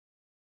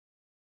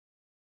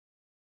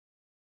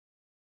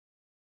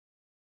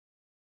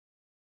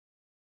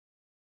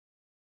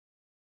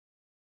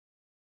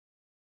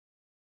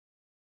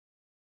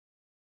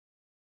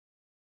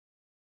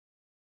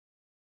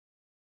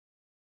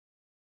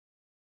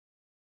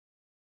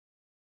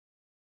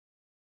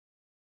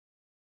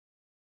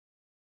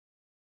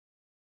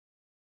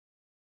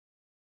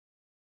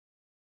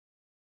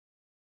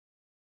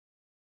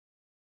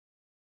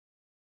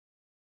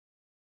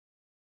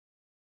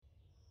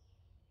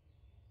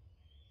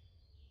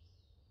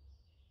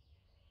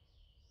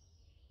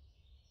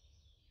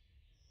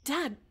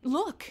Dad,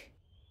 look!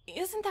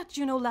 Isn't that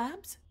Juno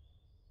Labs?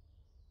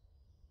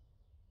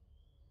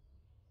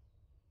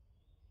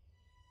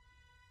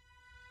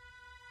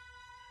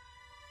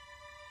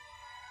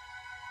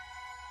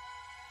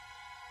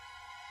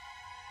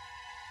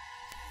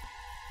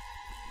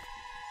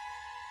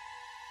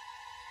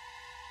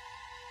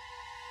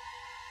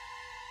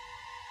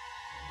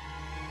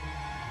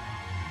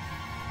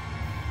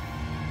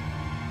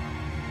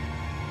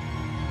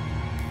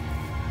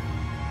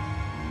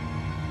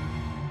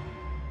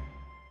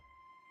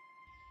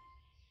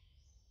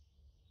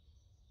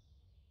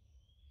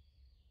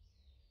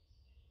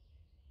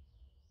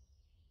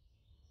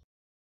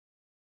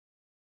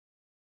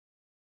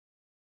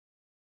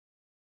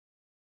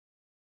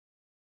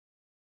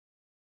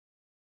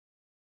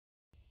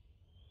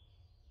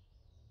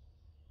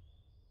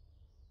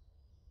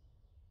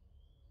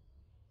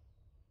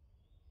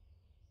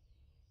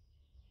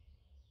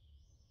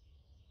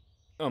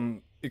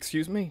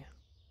 Excuse me?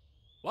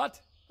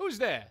 What? Who's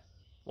there?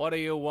 What do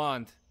you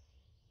want?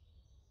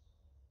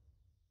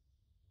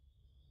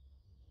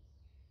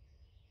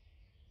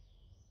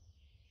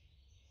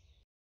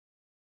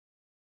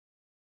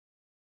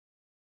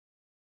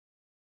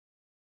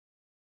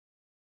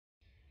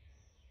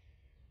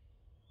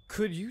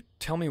 Could you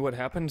tell me what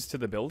happens to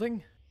the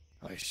building?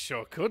 I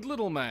sure could,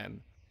 little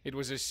man. It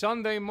was a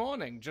Sunday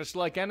morning, just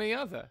like any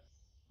other.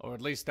 Or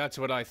at least that's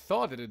what I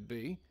thought it'd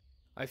be.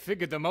 I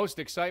figured the most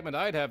excitement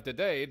I'd have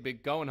today would be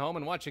going home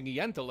and watching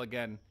Yentl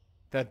again.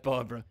 That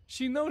Barbara,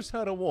 she knows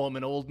how to warm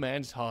an old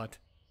man's heart.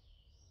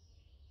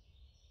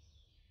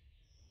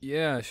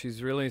 Yeah,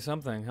 she's really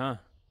something, huh?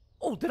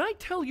 Oh, did I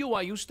tell you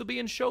I used to be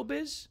in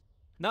showbiz?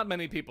 Not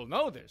many people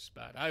know this,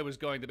 but I was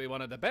going to be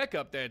one of the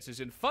backup dancers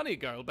in Funny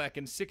Girl back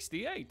in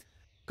 '68.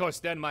 Course,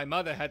 then my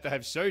mother had to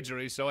have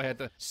surgery, so I had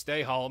to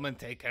stay home and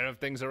take care of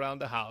things around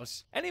the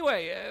house.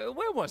 Anyway,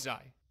 where was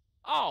I?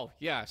 Oh,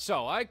 yeah,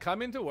 so I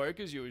come into work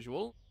as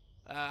usual.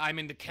 I'm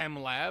in the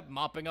chem lab,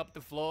 mopping up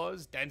the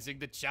floors, dancing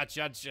the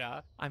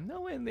cha-cha-cha. I'm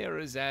nowhere near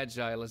as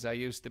agile as I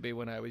used to be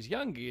when I was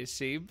younger, you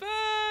see, but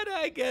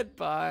I get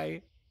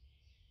by.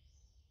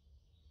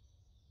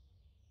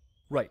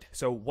 Right,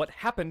 so what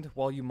happened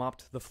while you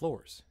mopped the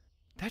floors?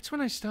 That's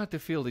when I start to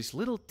feel this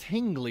little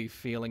tingly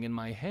feeling in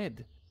my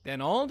head. Then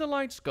all the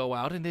lights go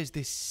out and there's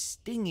this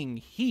stinging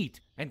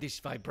heat and this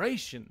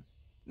vibration.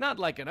 Not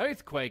like an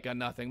earthquake or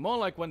nothing, more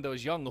like when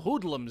those young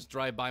hoodlums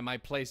drive by my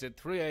place at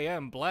 3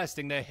 a.m.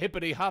 blasting their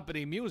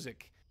hippity-hoppity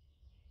music.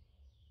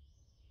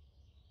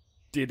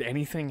 Did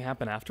anything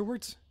happen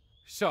afterwards?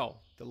 So,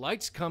 the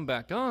lights come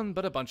back on,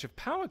 but a bunch of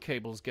power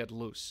cables get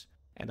loose.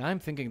 And I'm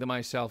thinking to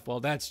myself, well,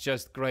 that's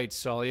just great,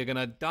 Saul. You're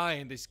gonna die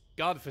in this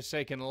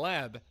godforsaken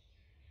lab.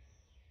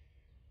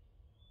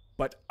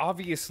 But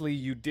obviously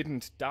you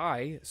didn't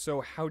die, so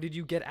how did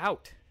you get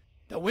out?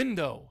 The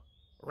window!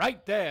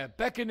 Right there,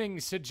 beckoning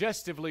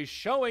suggestively,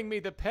 showing me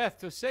the path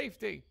to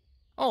safety.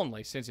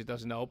 Only, since it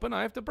doesn't open,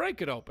 I have to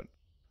break it open.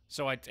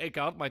 So I take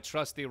out my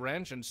trusty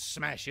wrench and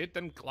smash it,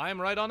 then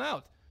climb right on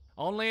out.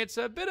 Only it's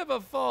a bit of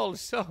a fall,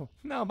 so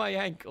now my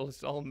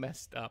ankle's all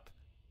messed up.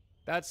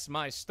 That's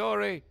my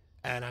story,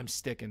 and I'm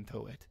sticking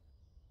to it.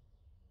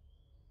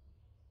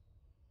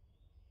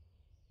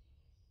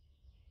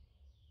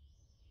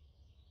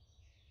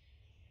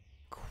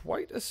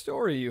 Quite a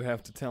story you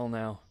have to tell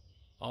now.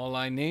 All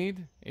I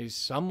need is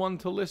someone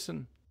to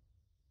listen.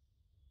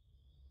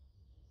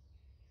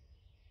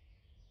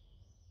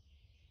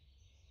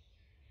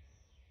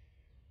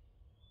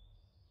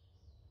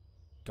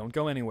 Don't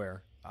go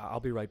anywhere.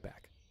 I'll be right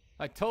back.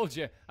 I told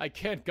you, I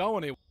can't go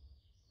anywhere.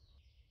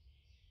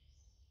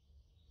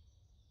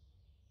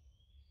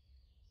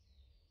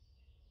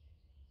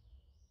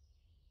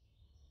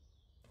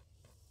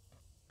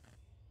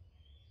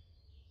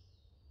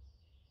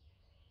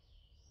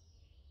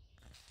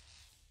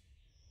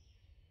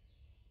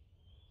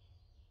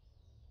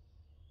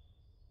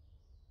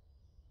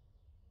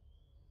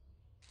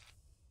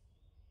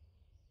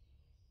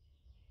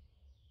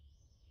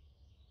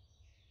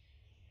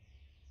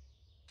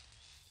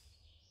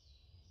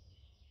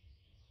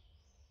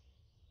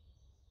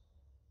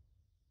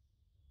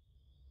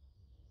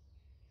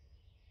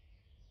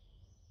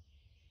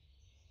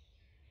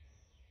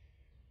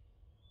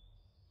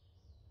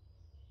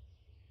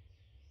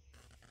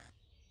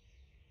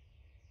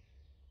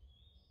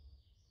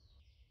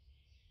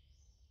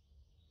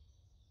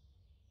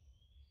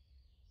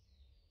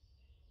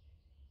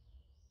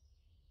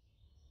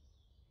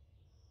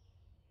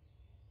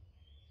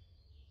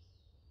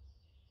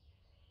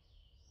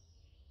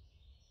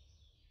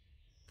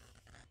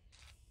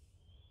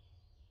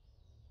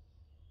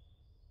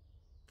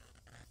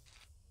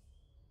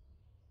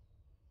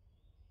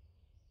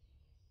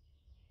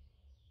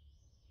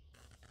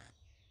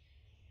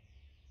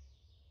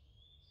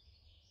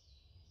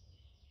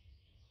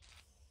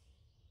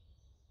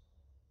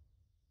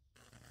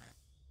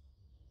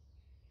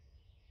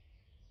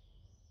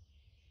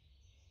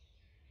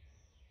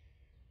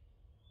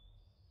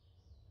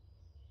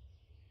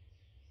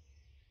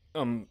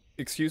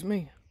 Excuse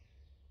me?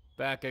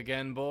 Back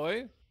again,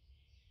 boy?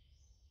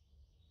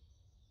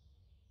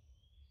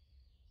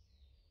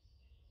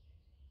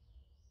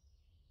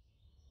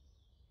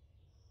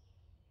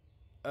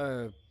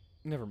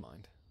 Never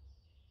mind.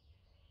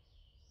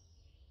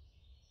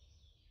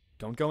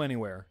 Don't go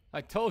anywhere.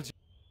 I told you.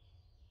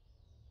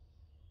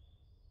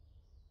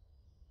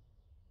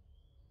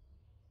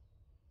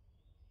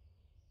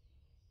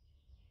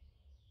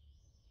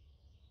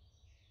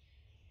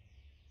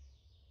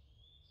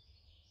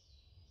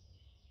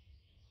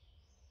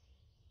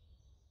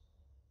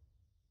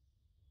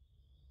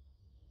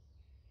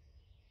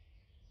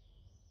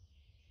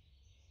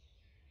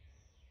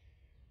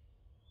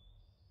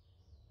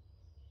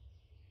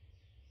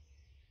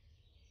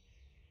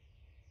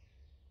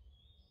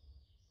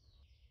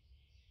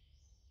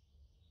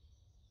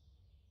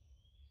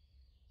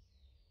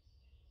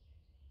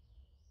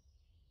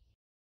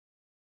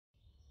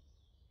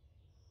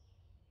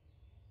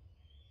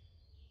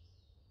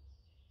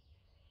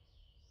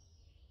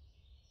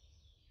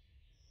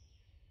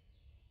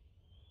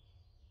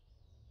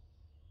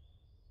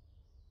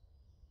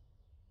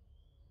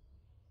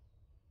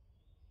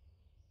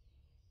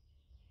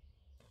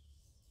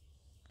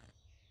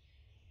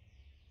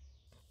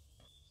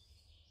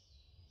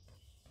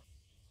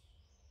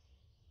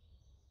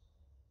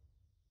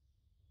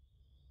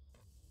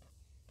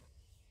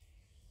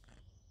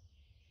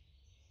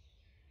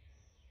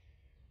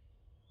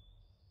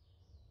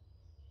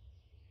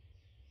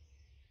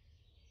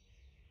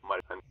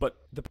 But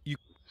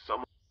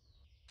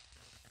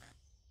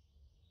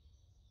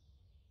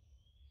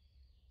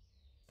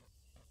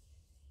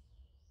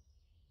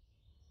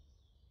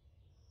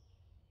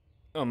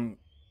Some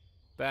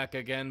Back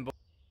again, boy.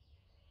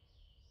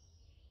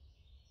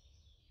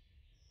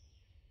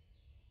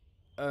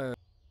 uh,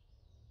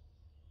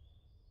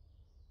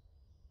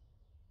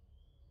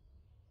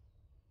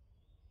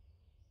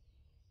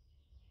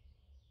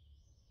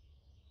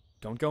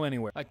 don't go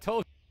anywhere. I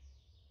told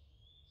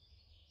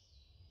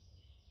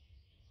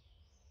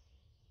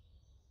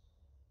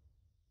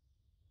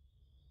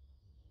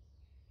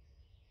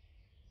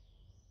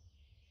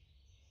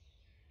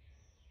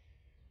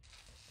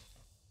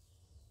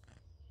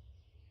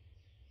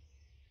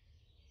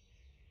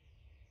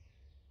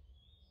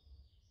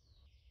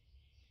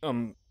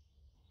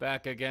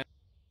Back again.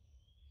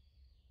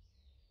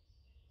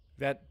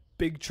 That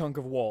big chunk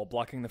of wall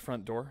blocking the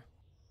front door?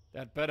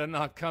 That better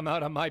not come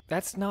out of my.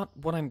 That's not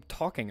what I'm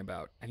talking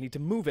about. I need to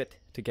move it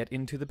to get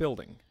into the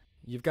building.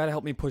 You've got to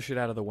help me push it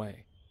out of the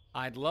way.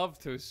 I'd love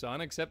to,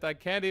 son, except I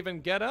can't even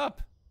get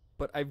up.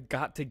 But I've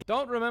got to.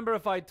 Don't remember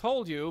if I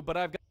told you, but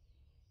I've got.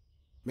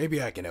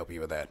 Maybe I can help you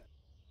with that.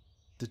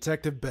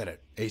 Detective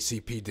Bennett,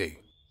 ACPD.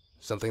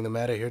 Something the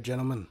matter here,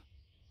 gentlemen?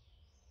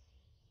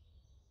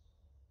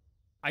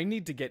 I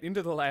need to get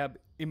into the lab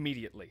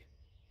immediately.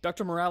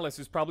 Dr. Morales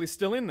is probably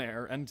still in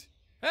there, and.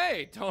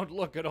 Hey, don't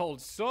look at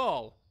old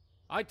Saul.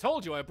 I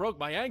told you I broke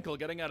my ankle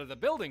getting out of the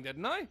building,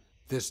 didn't I?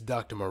 This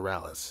Dr.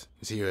 Morales,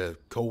 is he a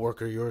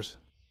co-worker of yours?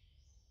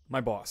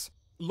 My boss.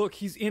 Look,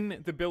 he's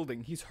in the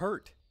building. He's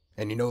hurt.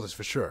 And you know this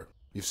for sure.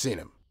 You've seen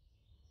him.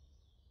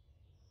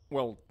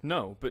 Well,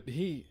 no, but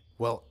he.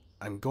 Well,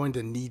 I'm going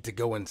to need to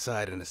go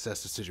inside and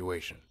assess the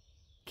situation.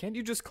 Can't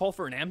you just call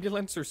for an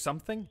ambulance or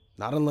something?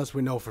 Not unless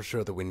we know for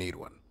sure that we need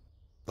one.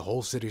 The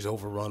whole city's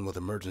overrun with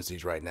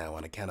emergencies right now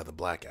on account of the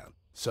blackout.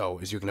 So,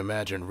 as you can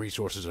imagine,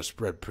 resources are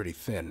spread pretty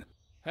thin.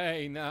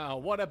 Hey, now,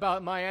 what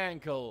about my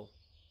ankle?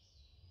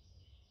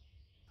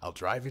 I'll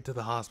drive you to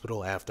the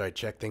hospital after I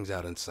check things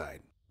out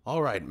inside.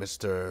 All right,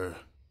 Mr.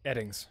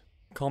 Eddings.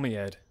 Call me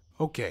Ed.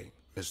 Okay,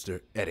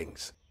 Mr.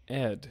 Eddings.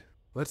 Ed.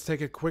 Let's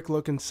take a quick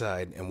look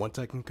inside, and once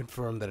I can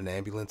confirm that an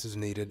ambulance is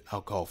needed,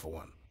 I'll call for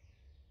one.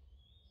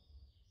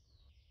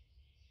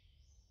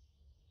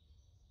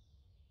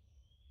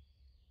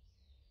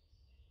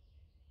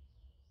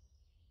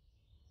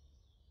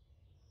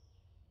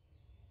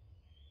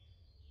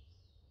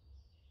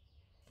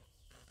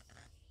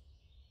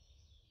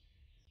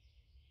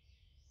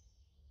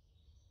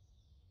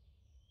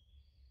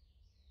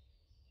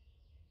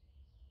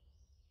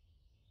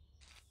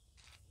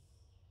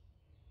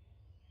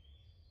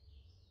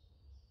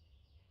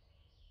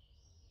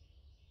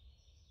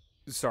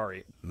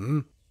 Sorry. Hmm?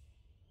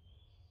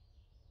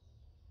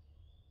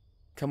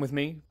 Come with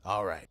me?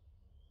 All right.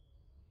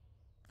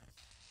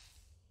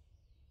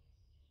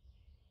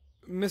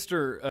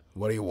 Mr.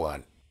 What do you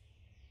want?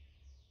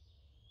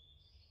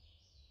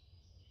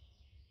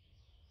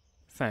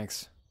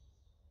 Thanks.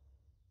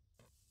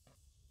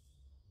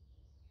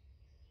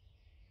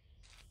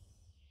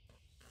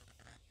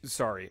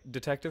 Sorry,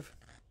 detective?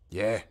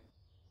 Yeah?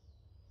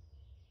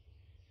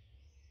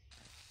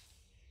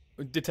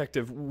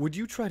 Detective, would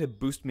you try to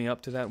boost me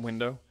up to that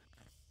window?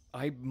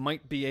 I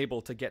might be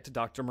able to get to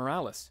Dr.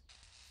 Morales.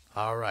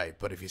 All right,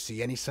 but if you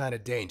see any sign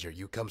of danger,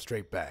 you come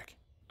straight back.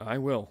 I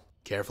will.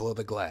 Careful of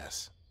the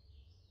glass.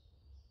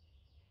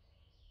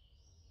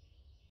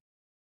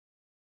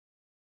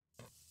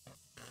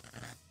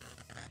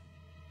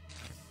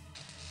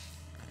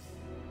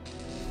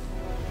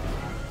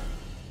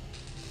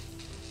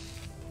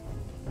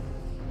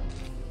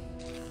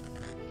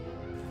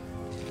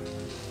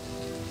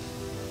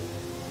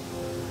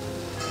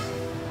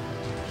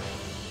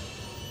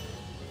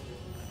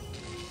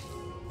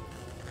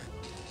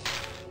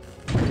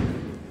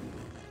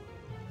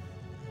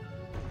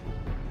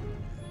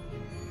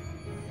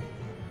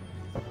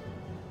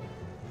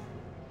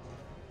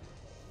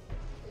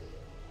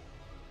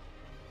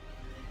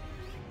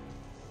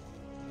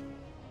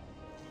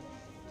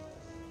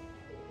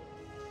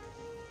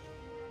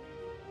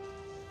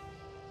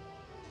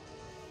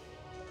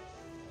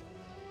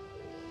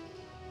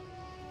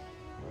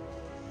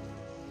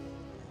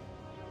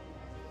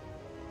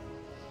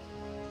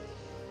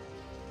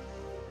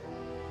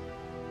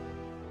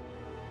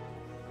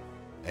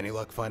 Any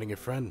luck finding your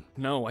friend?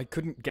 No, I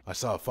couldn't get. I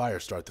saw a fire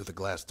start through the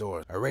glass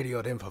door. I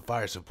radioed in for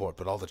fire support,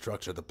 but all the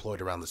trucks are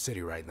deployed around the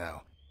city right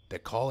now. They're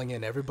calling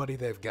in everybody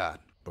they've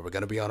got, but we're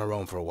gonna be on our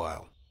own for a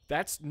while.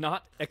 That's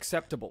not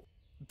acceptable.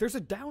 There's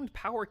a downed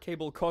power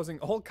cable causing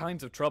all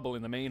kinds of trouble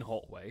in the main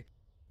hallway.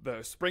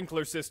 The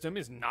sprinkler system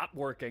is not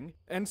working,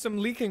 and some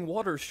leaking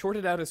water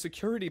shorted out a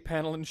security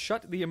panel and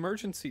shut the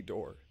emergency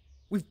door.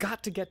 We've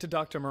got to get to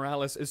Dr.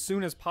 Morales as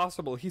soon as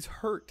possible. He's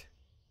hurt.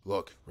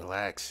 Look,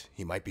 relax.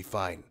 He might be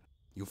fine.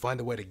 You find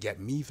a way to get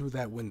me through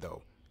that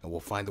window, and we'll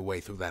find a way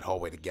through that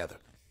hallway together.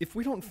 If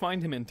we don't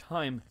find him in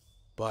time...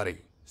 Buddy,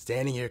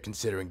 standing here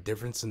considering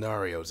different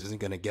scenarios isn't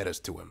gonna get us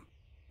to him.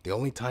 The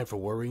only time for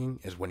worrying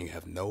is when you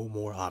have no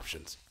more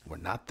options. We're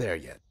not there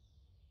yet.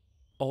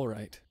 All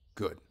right.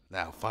 Good.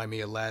 Now find me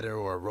a ladder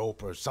or a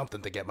rope or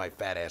something to get my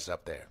fat ass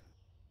up there.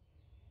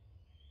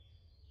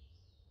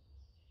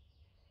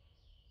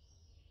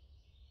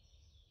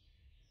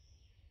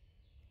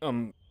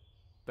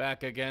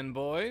 Back again,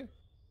 boy?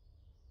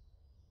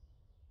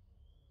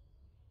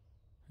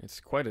 It's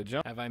quite a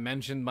jump. Have I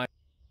mentioned my...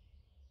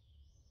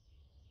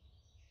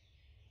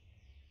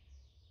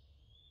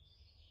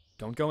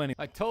 Don't go any...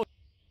 I told...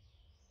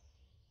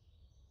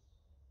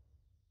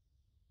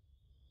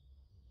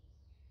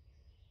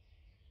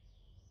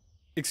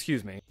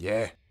 Excuse me.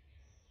 Yeah?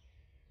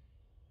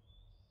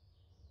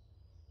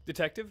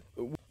 Detective?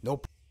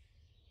 Nope.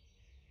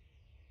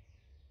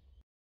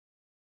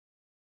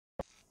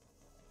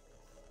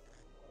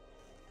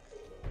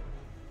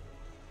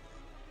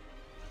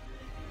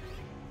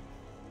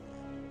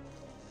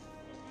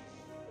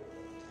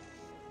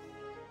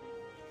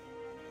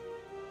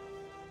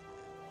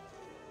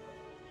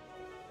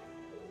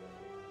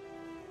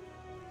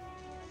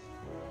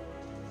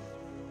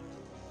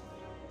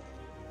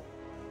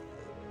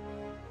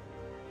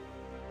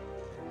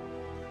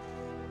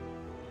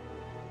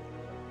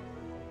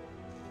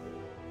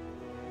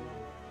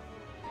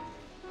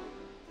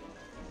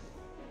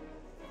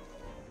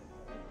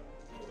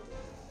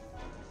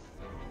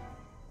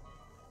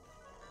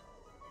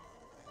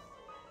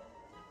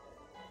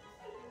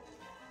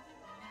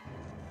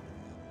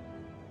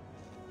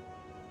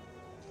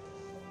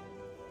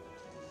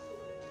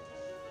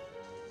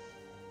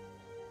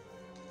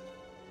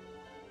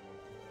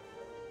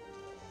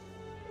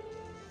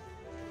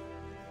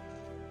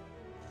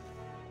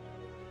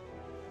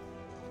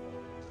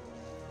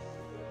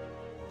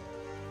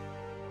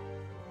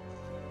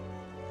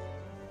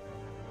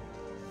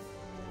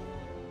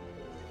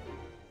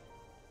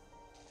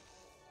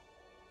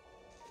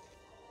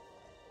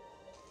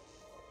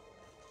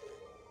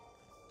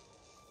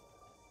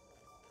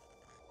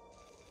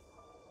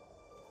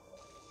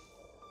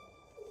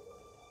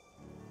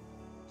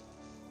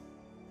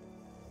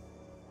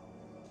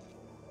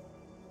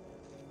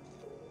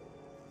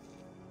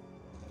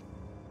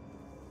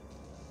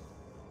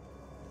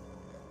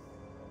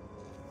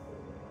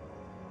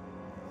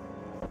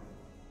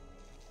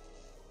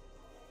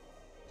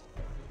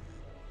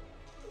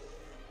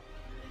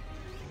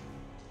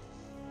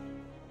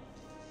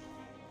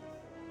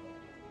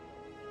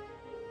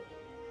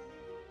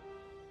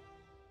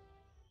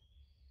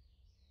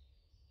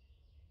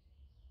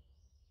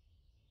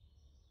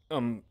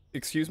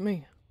 Excuse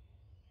me?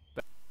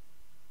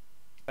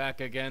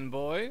 Back again,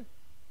 boy?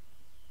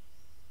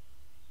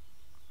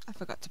 I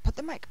forgot to put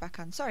the mic back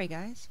on. Sorry,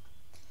 guys.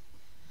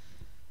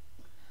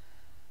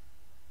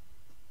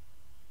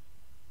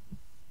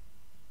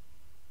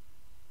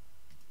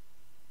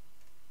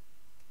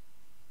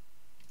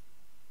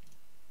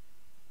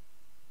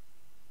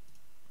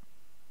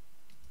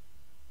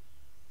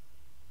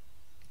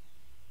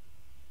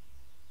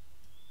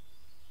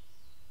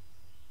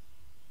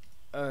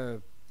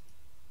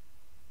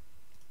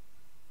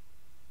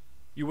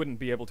 You wouldn't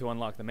be able to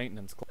unlock the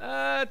maintenance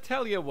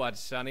Tell you what,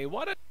 Sonny,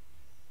 what a...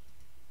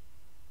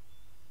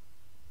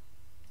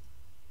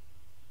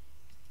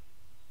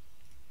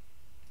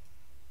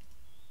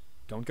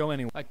 Don't go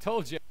anywhere. I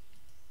told you.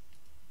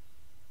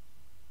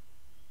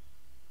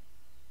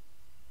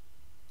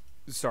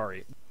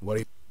 Sorry. What do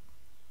you...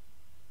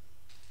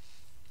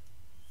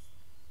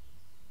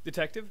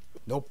 Detective?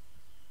 Nope.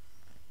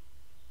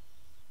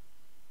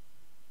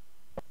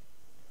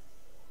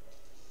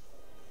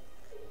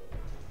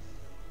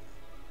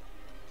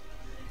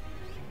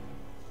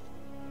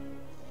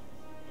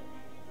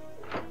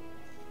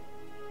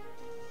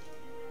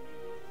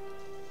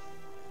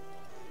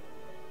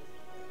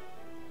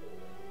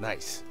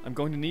 Nice. I'm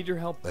going to need your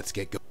help. Let's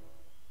get going.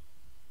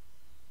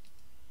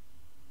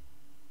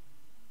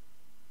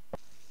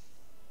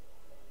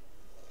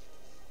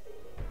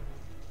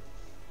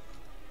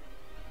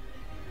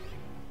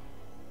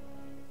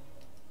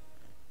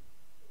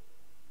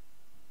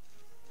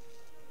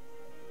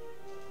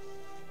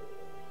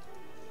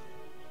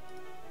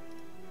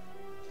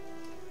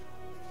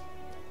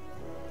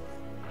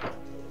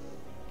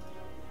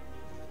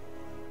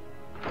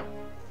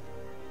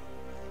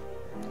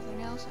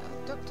 Anything else?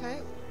 Oh, duct tape.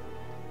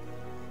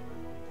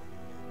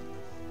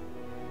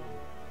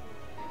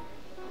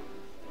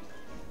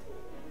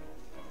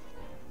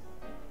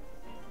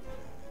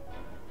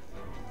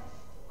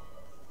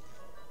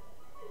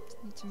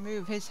 Need to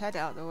move his head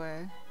out of the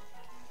way.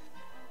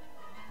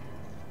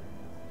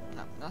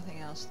 No, nothing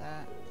else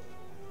there.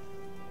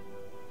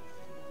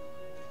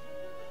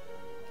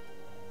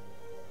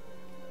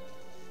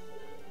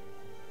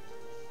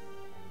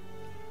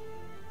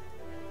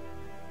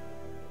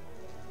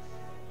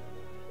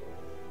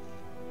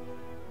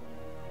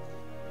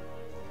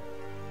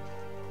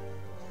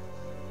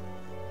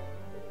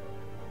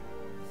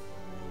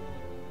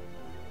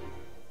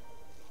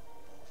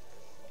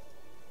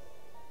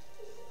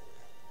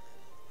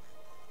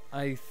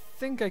 I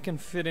think I can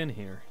fit in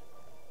here.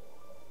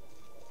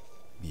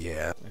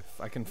 Yeah. If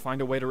I can find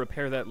a way to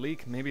repair that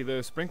leak, maybe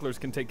the sprinklers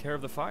can take care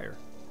of the fire.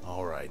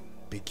 All right.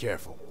 Be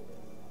careful.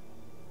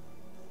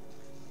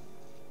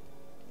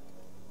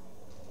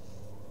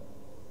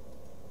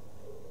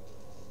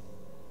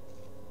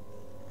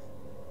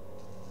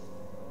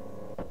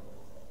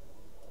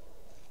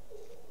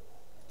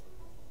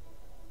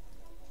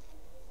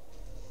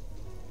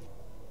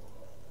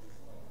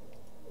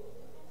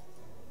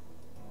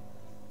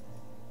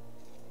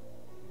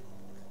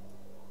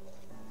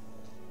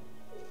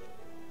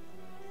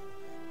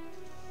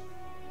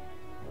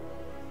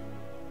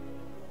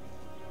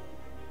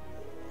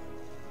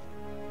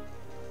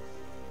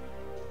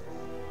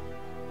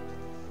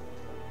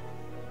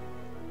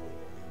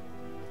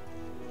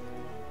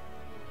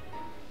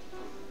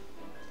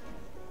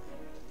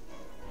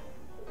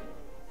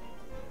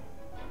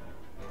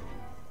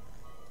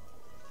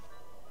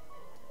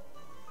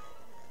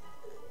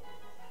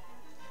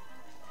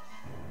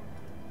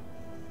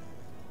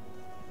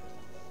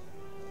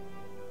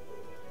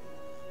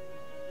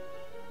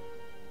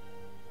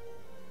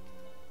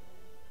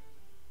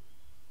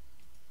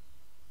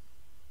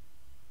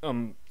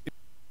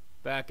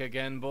 Back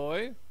again,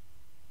 boy?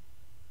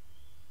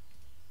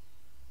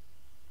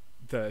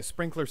 The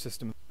sprinkler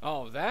system.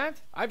 Oh,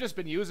 that? I've just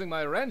been using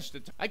my wrench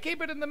to... I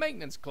keep it in the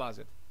maintenance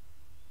closet.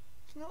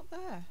 It's not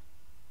there.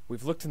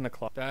 We've looked in the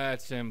closet.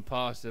 That's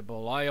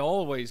impossible. I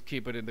always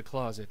keep it in the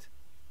closet.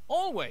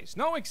 Always.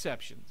 No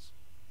exceptions.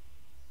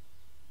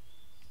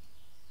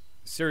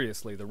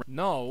 Seriously,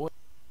 No.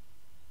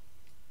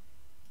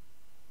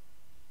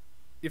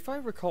 If I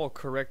recall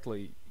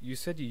correctly, you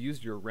said you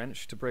used your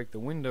wrench to break the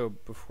window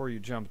before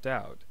you jumped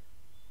out.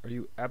 Are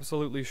you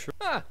absolutely sure?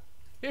 Ah,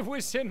 it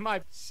was in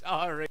my...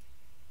 Sorry.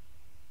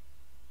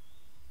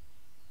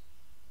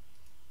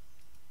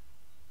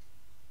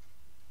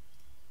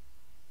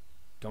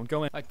 Don't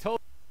go in. I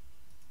told...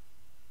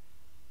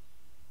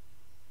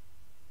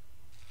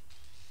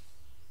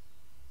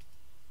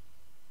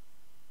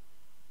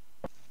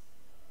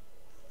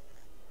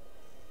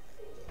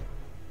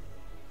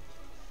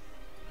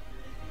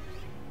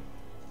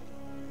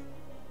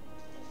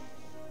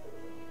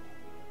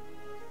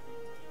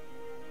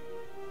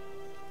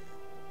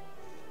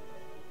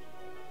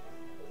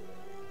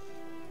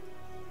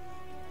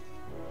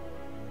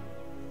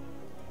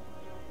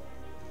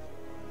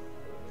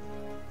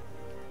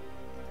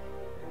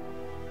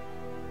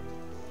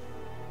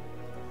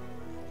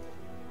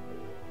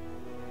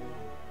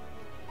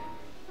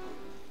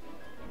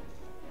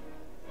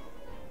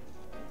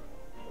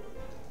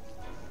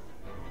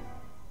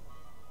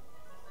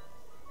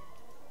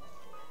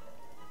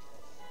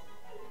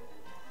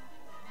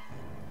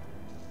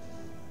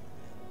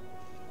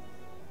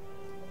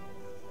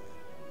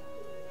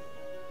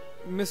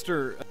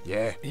 Mr.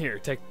 Yeah? Here,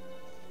 take...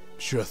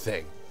 Sure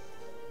thing.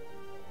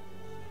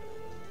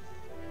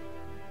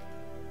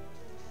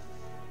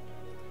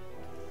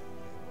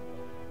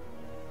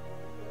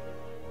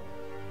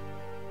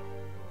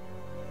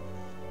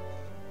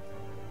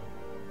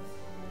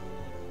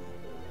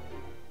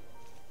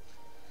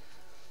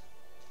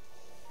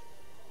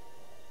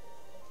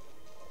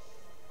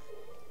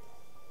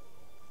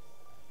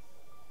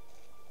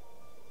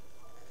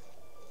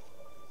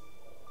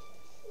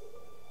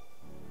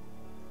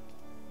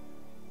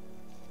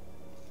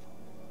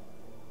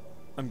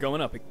 I'm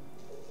going up.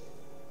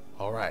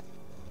 All right.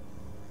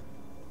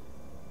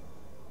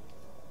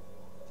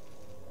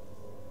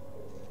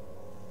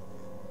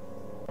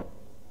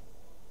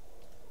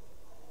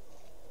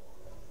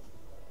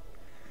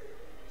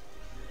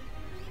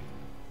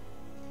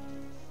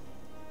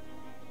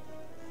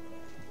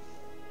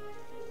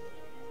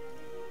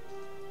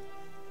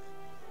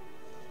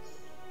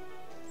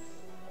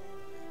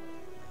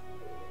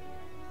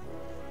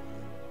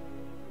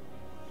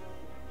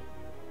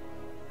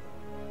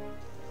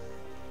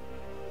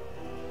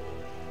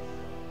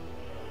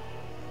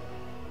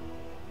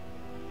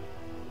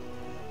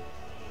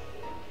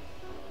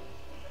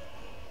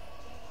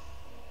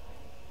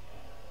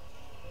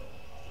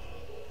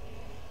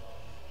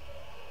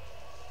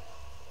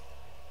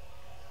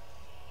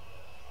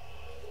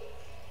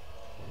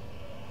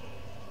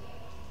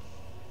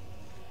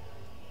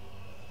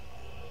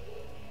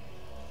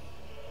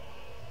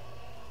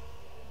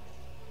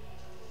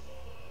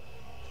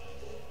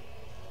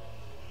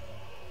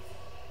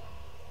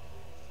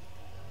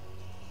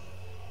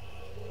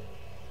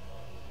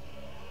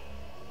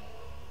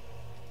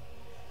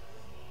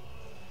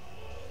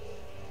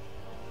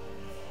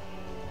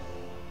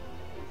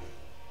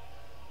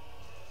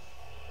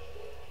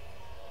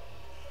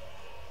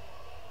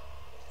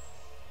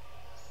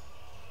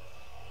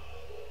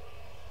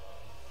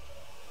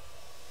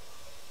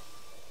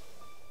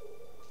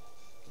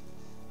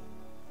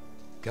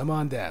 Come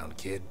on down,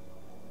 kid.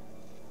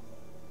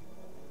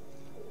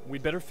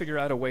 We'd better figure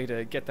out a way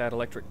to get that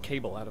electric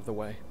cable out of the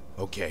way.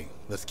 Okay,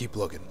 let's keep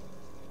looking.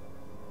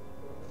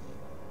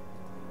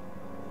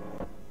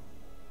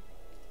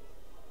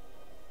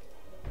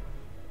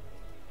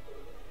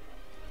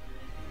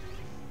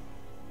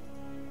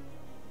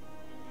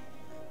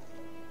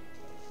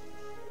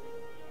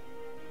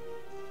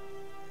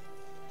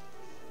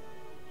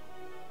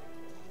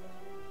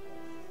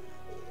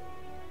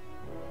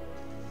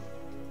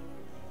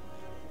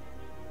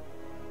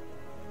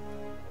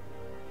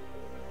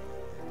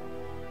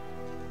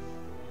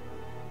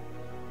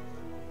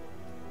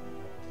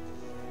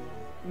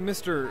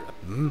 Mr.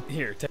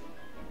 Here,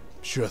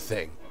 Sure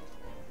thing.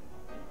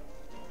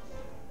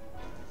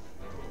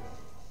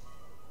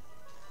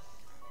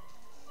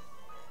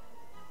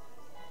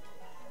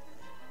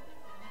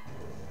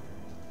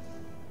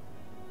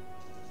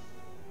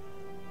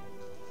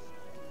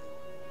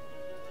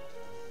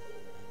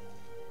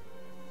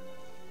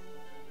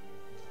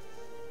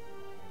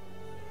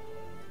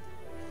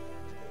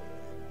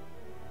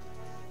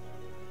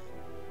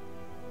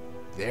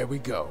 There we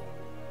go.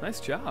 Nice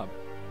job.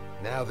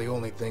 Now the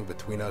only thing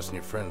between us and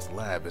your friend's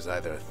lab is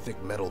either a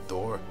thick metal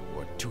door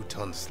or a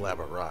 2-ton slab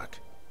of rock.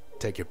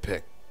 Take your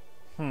pick.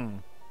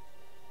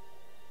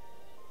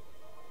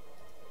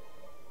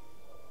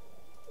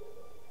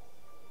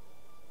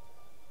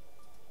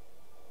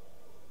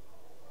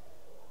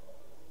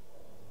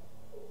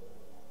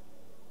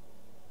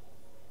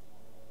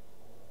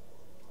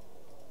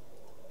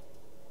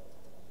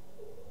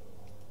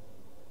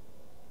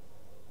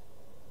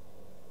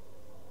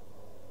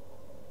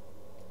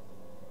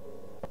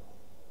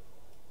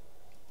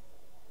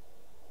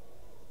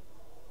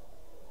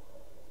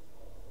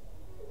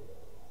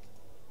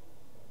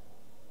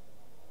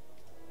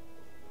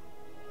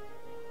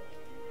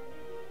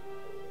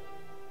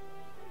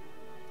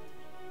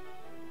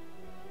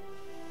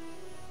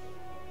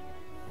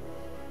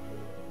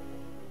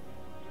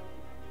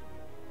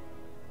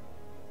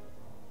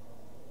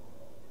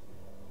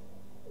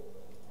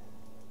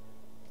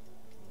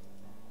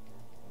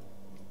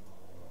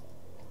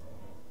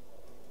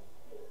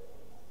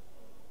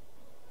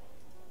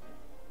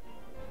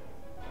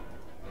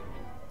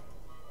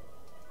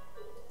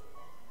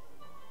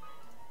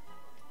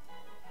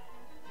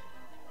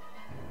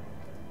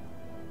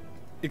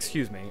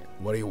 Excuse me.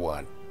 What do you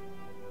want?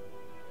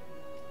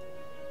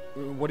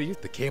 What do you...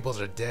 The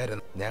cables are dead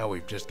and now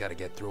we've just got to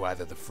get through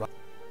either the front...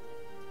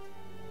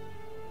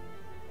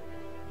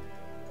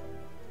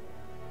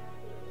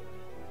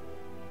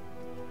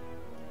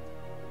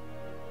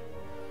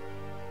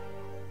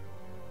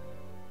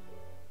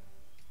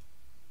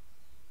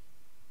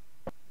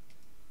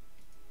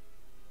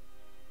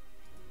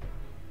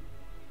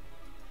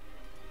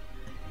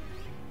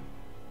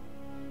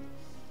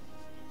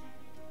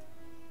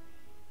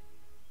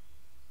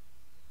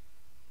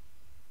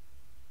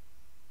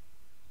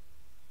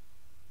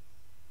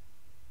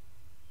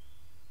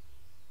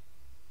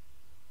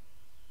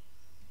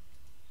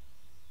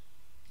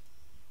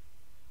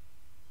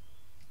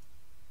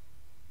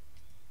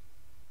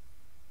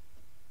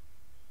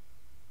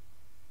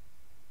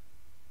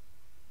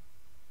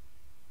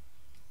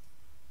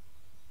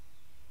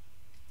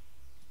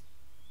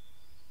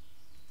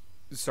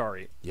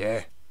 Sorry.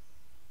 Yeah?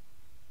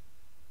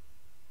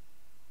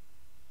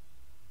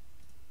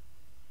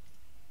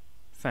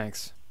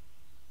 Thanks.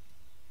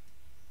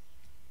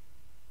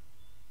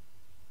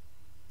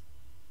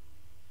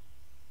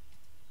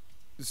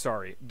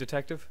 Sorry,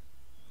 Detective?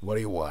 What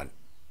do you want?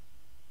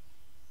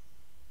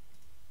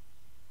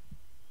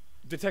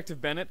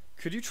 Detective Bennett,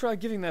 could you try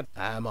giving that...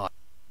 I'm on.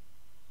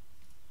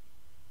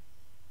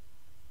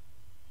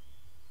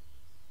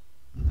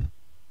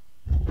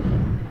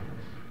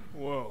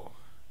 Whoa.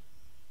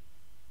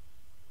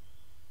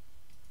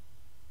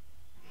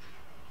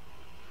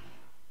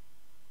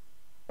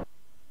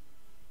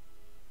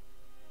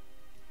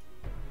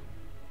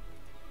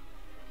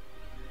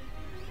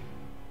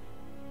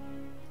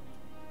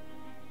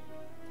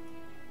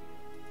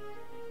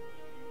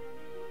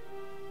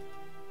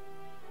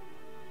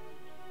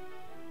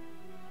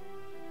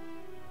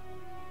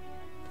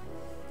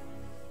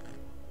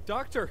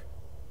 Doctor!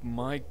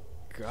 My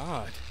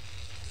God.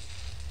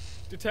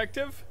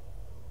 Detective?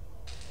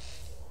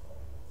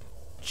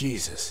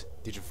 Jesus.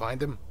 Did you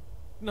find him?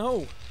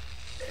 No.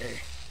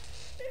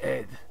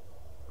 Ed,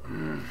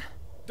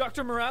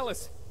 Dr.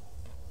 Morales!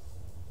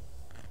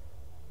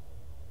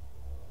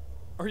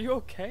 Are you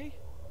okay?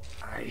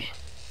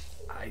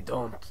 I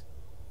don't.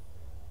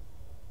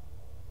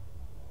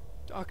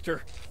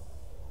 Doctor.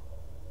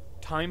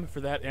 Time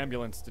for that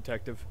ambulance,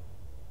 Detective.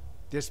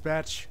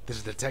 Dispatch, this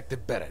is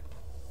Detective Bennett.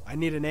 I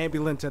need an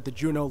ambulance at the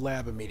Juno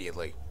lab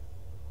immediately.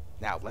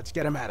 Now, let's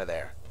get him out of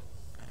there.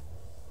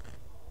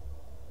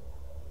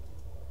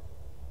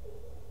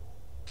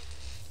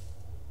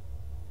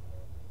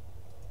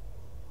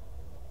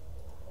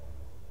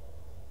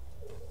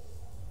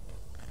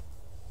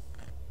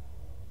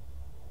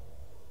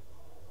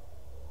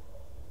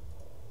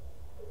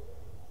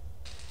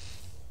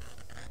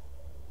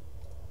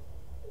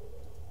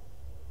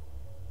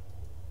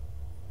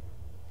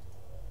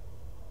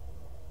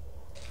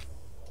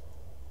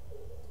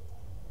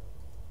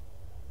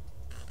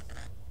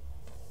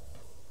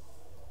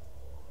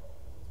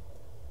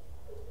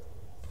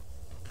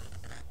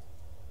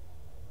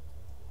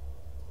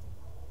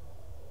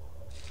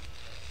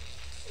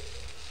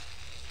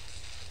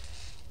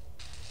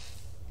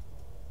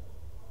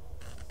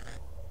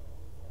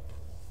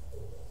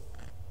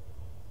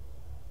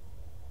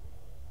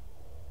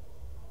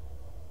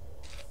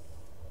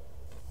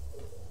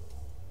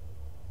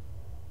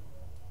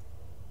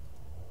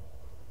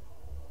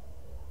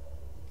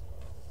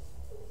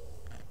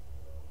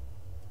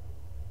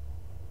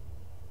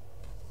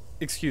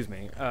 Excuse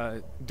me,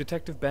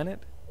 Detective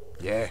Bennett?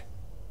 Yeah?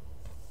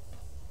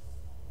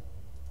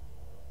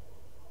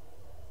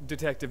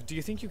 Detective, do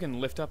you think you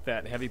can lift up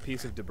that heavy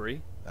piece of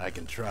debris? I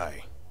can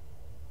try.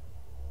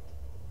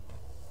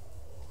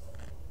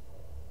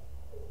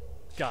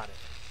 Got it.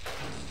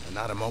 And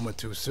not a moment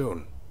too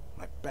soon.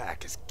 My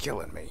back is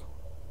killing me.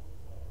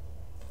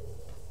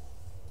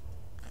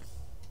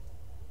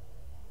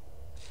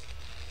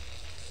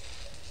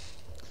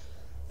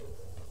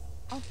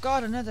 Oh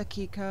god, another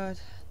key card.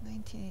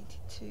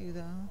 1982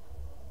 though.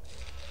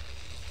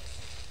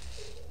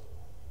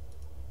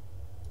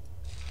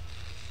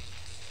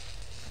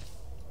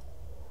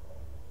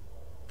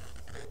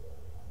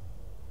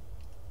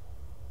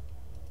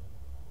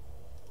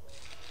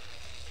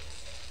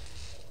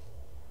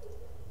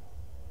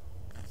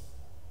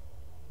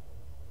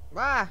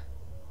 Ah!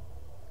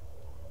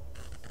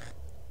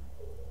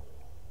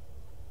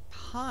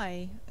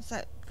 Pi? Is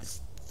that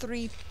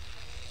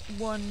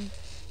 314?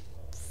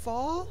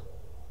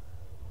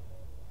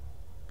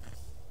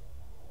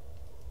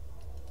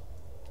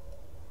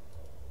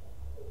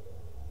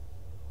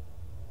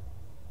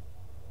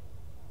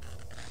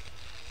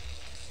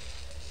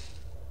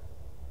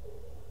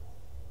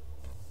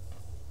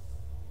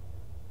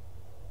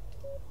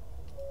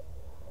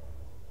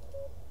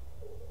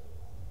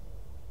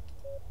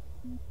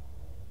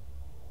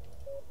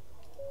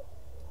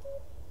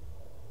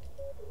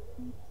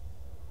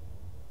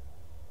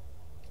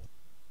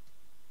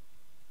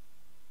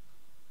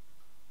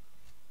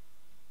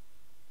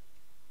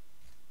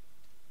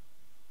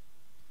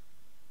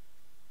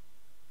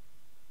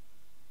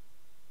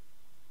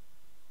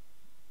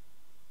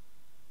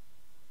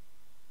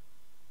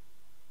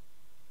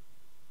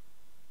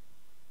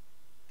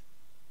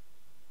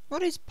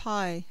 What is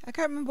pi? I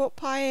can't remember what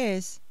pi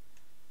is.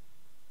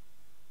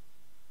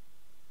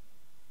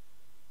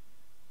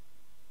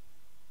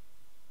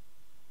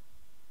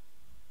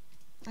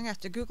 I'm gonna have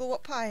to Google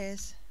what pi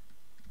is.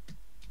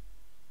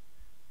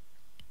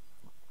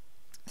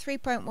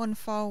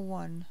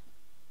 3.141.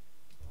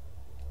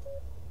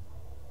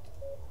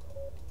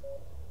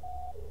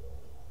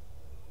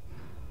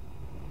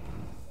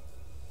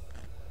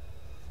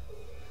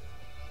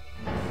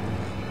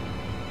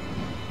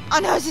 Oh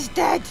no, is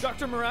dead!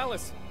 Dr.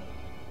 Morales!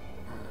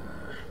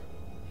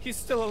 He's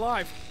still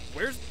alive.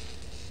 Where's...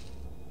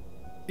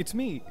 It's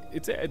me.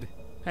 It's Ed.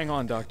 Hang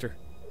on, Doctor.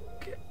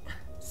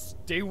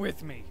 Stay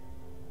with me.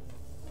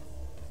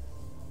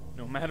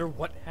 No matter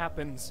what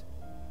happens,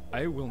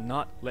 I will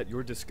not let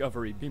your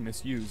discovery be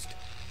misused.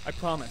 I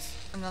promise.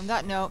 And on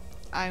that note,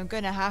 I'm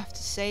gonna have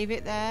to save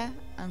it there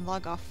and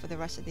log off for the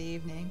rest of the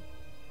evening.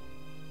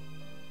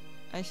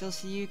 I shall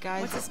see you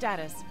guys. What's the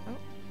status? Oh.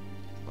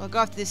 We'll go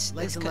after this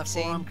Legs and left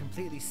forearm cutscene.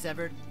 completely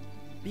severed.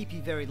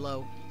 BP very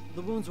low.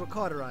 The wounds were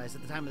cauterized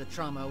at the time of the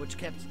trauma, which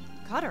kept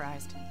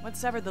Cauterized? What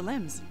severed the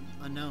limbs?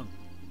 unknown.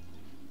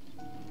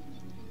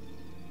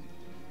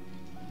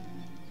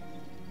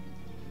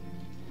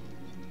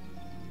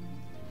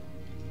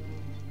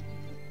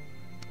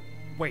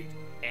 Wait,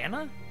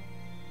 Anna?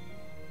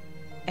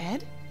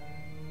 Ed?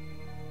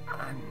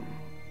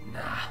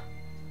 Nah,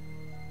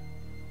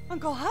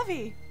 Uncle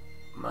Javi?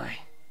 my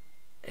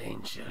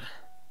angel.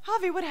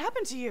 Javi, what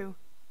happened to you?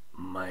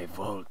 My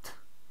vault.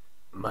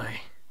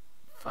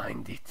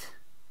 Find it.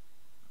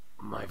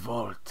 My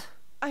vault.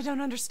 I don't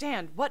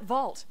understand. What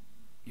vault?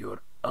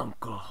 Your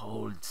uncle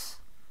holds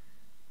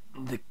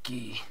the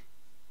key.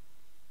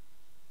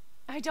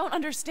 I don't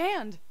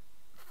understand.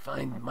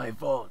 Find my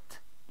vault.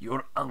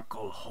 Your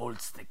uncle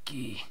holds the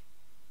key.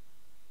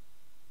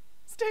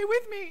 Stay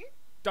with me.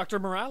 Dr.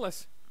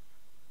 Morales?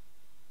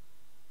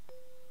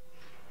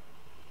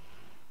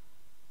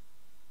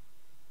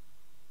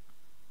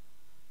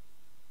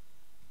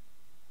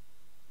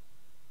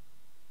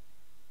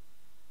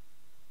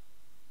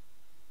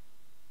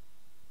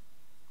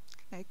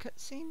 Can I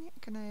cutscene?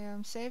 Can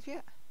I save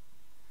yet?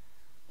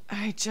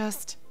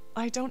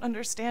 I don't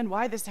understand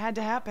why this had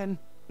to happen.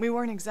 We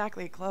weren't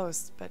exactly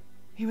close, but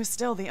he was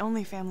still the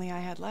only family I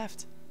had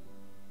left.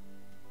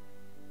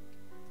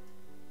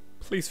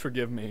 Please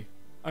forgive me.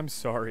 I'm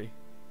sorry.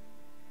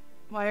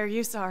 Why are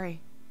you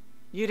sorry?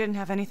 You didn't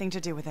have anything to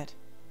do with it.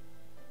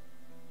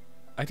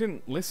 I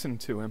didn't listen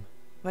to him.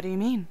 What do you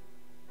mean?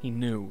 He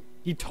knew.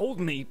 He told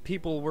me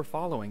people were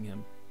following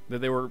him, that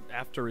they were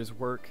after his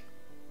work.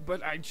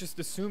 But I just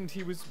assumed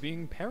he was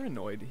being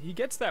paranoid. He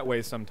gets that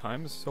way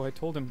sometimes, so I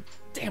told him,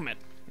 damn it,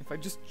 if I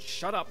just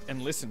shut up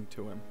and listened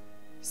to him.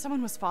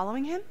 Someone was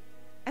following him?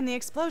 And the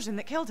explosion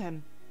that killed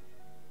him?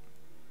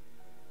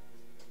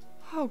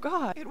 Oh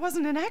God, it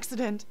wasn't an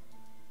accident.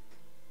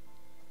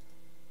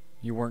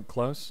 You weren't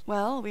close?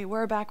 Well, we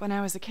were back when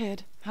I was a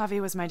kid. Javi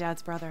was my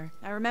dad's brother.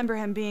 I remember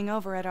him being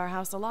over at our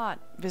house a lot,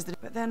 visited.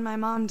 But then my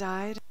mom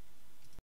died,